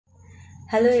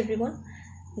Hello everyone.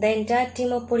 The entire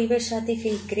team of Paribesh Sathi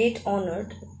feel great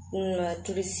honored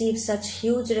to receive such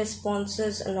huge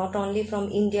responses not only from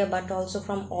India but also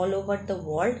from all over the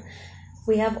world.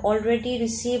 We have already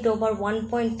received over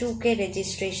 1.2k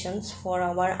registrations for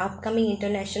our upcoming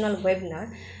international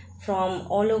webinar from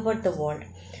all over the world.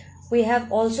 We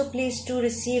have also pleased to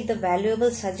receive the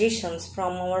valuable suggestions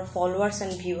from our followers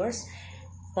and viewers.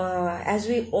 As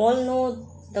we all know,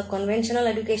 the conventional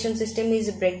education system is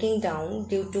breaking down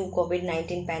due to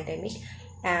COVID-19 pandemic,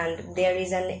 and there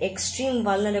is an extreme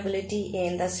vulnerability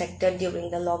in the sector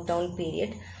during the lockdown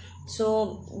period.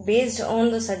 So based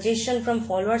on the suggestion from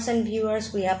followers and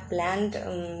viewers, we have planned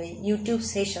YouTube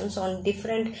sessions on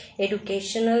different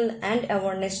educational and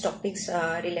awareness topics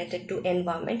related to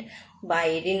environment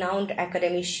by renowned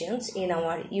academicians in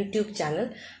our YouTube channel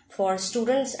for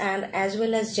students and as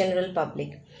well as general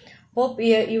public. Hope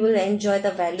you will enjoy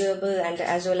the valuable and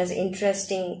as well as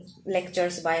interesting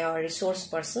lectures by our resource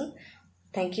person.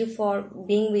 Thank you for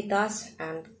being with us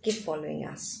and keep following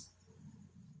us.